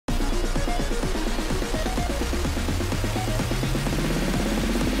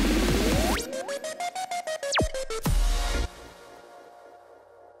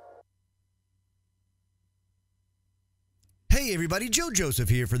Hey everybody, Joe Joseph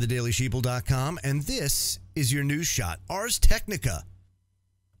here for thedailysheeple.com, and this is your news shot. Ars Technica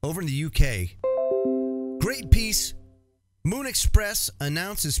over in the UK. Great piece. Moon Express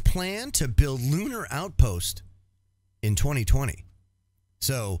announces plan to build lunar outpost in 2020.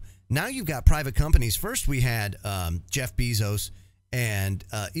 So now you've got private companies. First we had Jeff Bezos and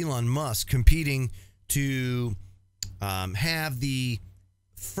Elon Musk competing to have the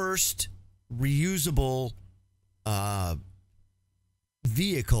first reusable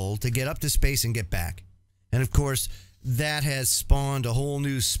vehicle to get up to space and get back. And of course, that has spawned a whole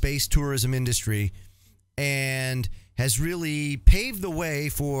new space tourism industry and has really paved the way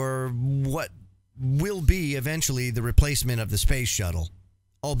for what will be eventually the replacement of the space shuttle,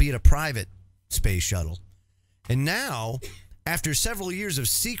 albeit a private space shuttle. And now, after several years of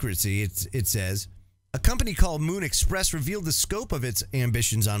secrecy, it says, a company called Moon Express revealed the scope of its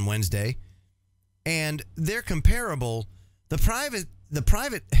ambitions on Wednesday, and they're comparable. The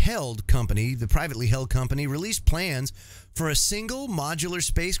privately held company released plans for a single modular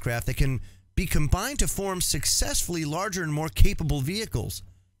spacecraft that can be combined to form successfully larger and more capable vehicles.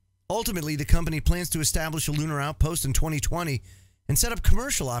 Ultimately, the company plans to establish a lunar outpost in 2020 and set up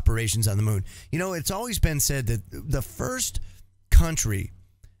commercial operations on the moon. You know, it's always been said that the first country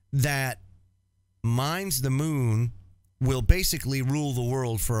that mines the moon will basically rule the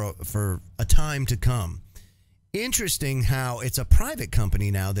world for a time to come. Interesting how it's a private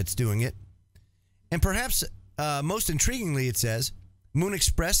company now that's doing it. And perhaps most intriguingly, it says, Moon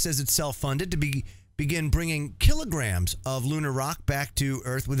Express says it's self-funded to begin bringing kilograms of lunar rock back to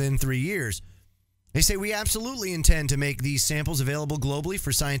Earth within 3 years. They say, we absolutely intend to make these samples available globally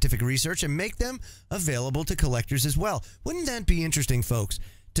for scientific research and make them available to collectors as well. Wouldn't that be interesting, folks,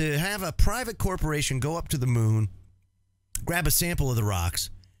 to have a private corporation go up to the moon, grab a sample of the rocks,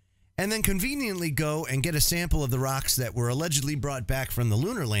 and then conveniently go and get a sample of the rocks that were allegedly brought back from the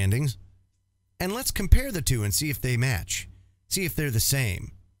lunar landings, and let's compare the two and see if they match, see if they're the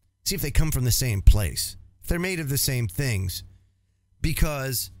same, see if they come from the same place, if they're made of the same things,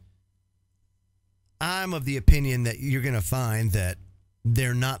 because I'm of the opinion that you're going to find that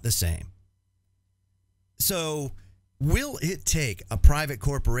they're not the same. So will it take a private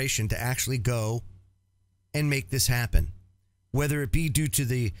corporation to actually go and make this happen? Whether it be due to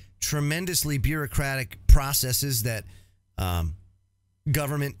the tremendously bureaucratic processes that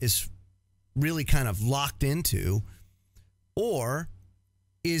government is really kind of locked into, or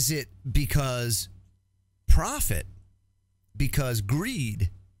is it because profit, because greed,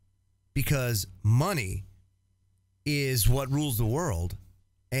 because money is what rules the world?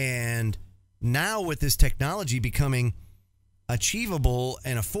 And now with this technology becoming achievable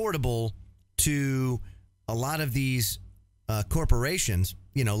and affordable to a lot of these corporations,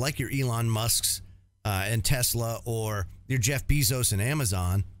 you know, like your Elon Musks and Tesla, or your Jeff Bezos and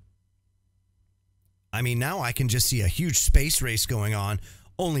Amazon. I mean, now I can just see a huge space race going on,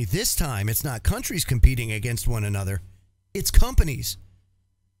 only this time it's not countries competing against one another. It's companies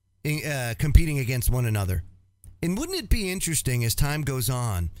competing against one another. And wouldn't it be interesting as time goes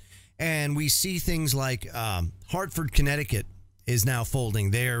on and we see things like Hartford, Connecticut is now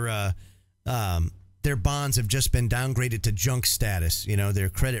folding. Their bonds have just been downgraded to junk status, you know, their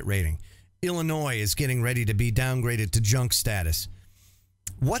credit rating. Illinois is getting ready to be downgraded to junk status.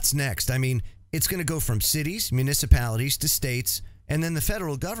 What's next? I mean, it's going to go from cities, municipalities, to states, and then the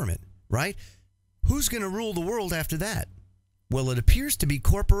federal government, right? Who's going to rule the world after that? Well, it appears to be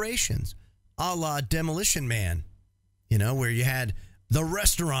corporations, a la Demolition Man, you know, where you had the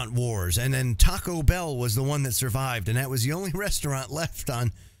restaurant wars, and then Taco Bell was the one that survived, and that was the only restaurant left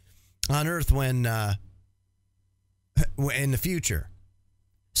on Earth when in the future.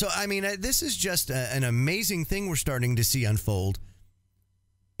 So, I mean, this is just an amazing thing we're starting to see unfold.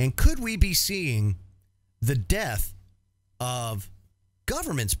 And could we be seeing the death of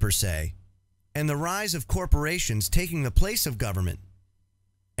governments per se, and the rise of corporations taking the place of government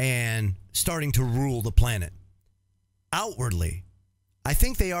and starting to rule the planet outwardly? I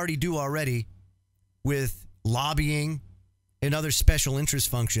think they already do already with lobbying and other special interest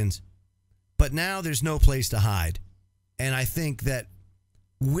functions. But now there's no place to hide. And I think that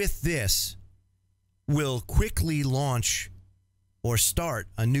with this, we'll quickly launch or start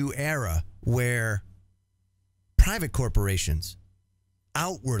a new era where private corporations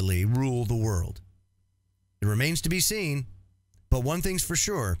outwardly rule the world. It remains to be seen, but one thing's for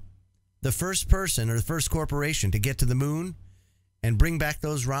sure. The first person or the first corporation to get to the moon and bring back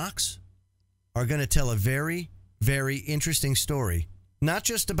those rocks are going to tell a very, very interesting story. Not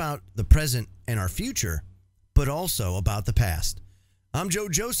just about the present and our future, but also about the past. I'm Joe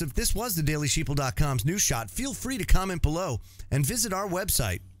Joseph. This was thedailysheeple.com's News Shot. Feel free to comment below and visit our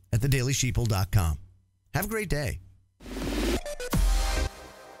website at thedailysheeple.com. Have a great day.